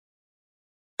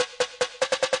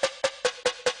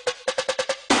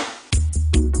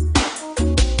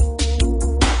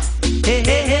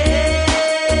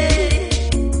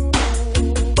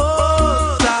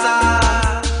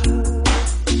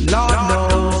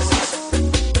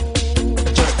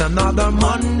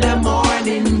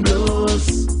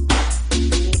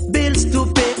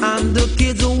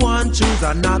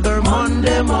another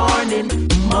Monday morning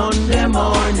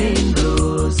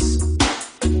blues.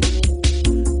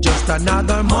 Just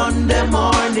another Monday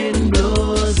morning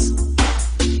blues.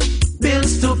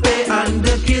 Bills to pay and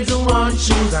the kids who want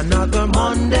shoes. Another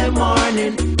Monday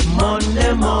morning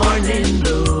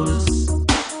blues.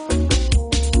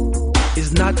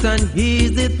 It's not an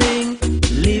easy thing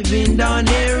living down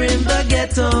here in the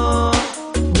ghetto.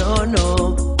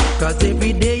 No, cause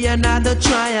every day another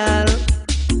trial.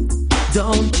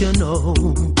 Don't you know?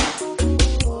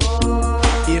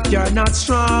 If you're not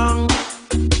strong,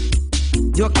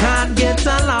 you can't get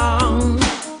along.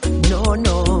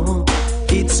 No,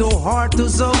 it's so hard to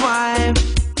survive,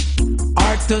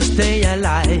 hard to stay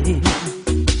alive.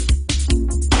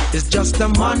 It's just a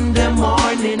Monday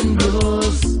morning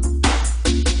blues.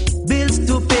 Bills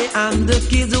to pay and the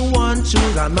kids who want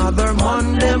shoes. Another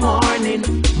Monday morning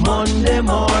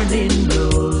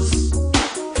blues.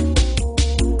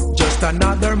 Just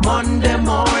another Monday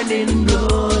morning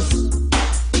blues.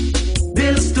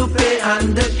 Bills to pay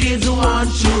and the kids who want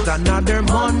shoes. Another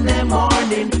Monday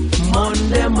morning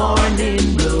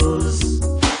blues.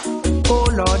 Oh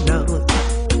Lord, now.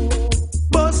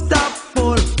 Bus stop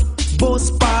full,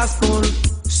 bus pass full.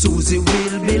 Susie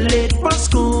will be late for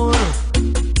school.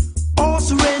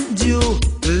 House rent due,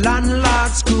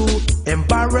 landlord screw.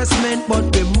 Embarrassment, but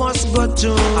we must go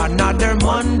through. Another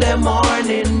Monday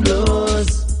morning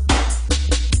blues.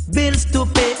 Bills to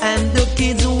pay and the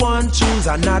kids who want shoes.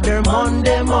 Another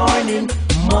Monday morning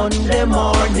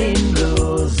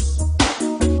blues.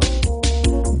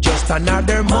 Just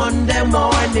another Monday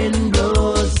morning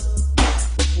blues.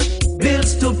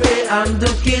 Bills to pay and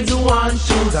the kids who want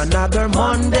shoes. Another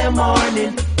Monday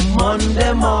morning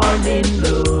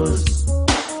blues.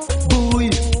 Boy.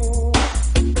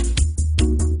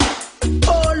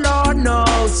 Oh Lord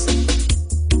knows.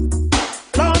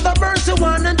 Lord the mercy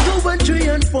 1 and 2 and 3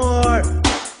 and 4.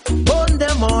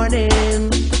 Monday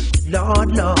morning,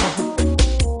 Lord.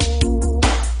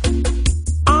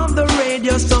 On the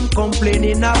radio some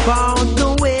complaining about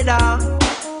the weather.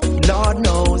 Lord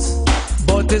knows.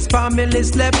 But his family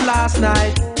slept last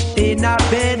night in a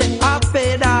bed of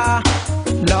feather.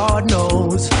 Lord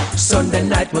knows. Sunday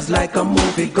night was like a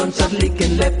movie. Gunshot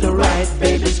leaking left to right.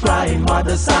 Babies crying,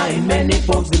 mother sighing. Many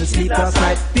folks didn't sleep last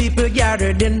night. People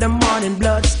gathered in the morning,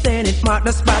 blood staining, marked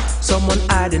the spot. Someone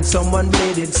hiding, someone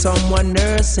bleeding, someone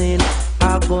nursing.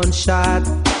 A gunshot,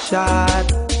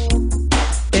 shot.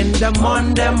 In the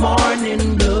Monday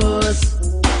morning blues.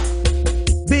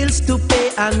 Bills to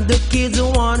pay and the kids who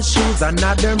want shoes.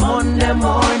 Another Monday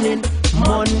morning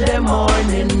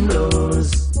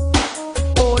blues.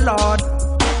 Oh Lord,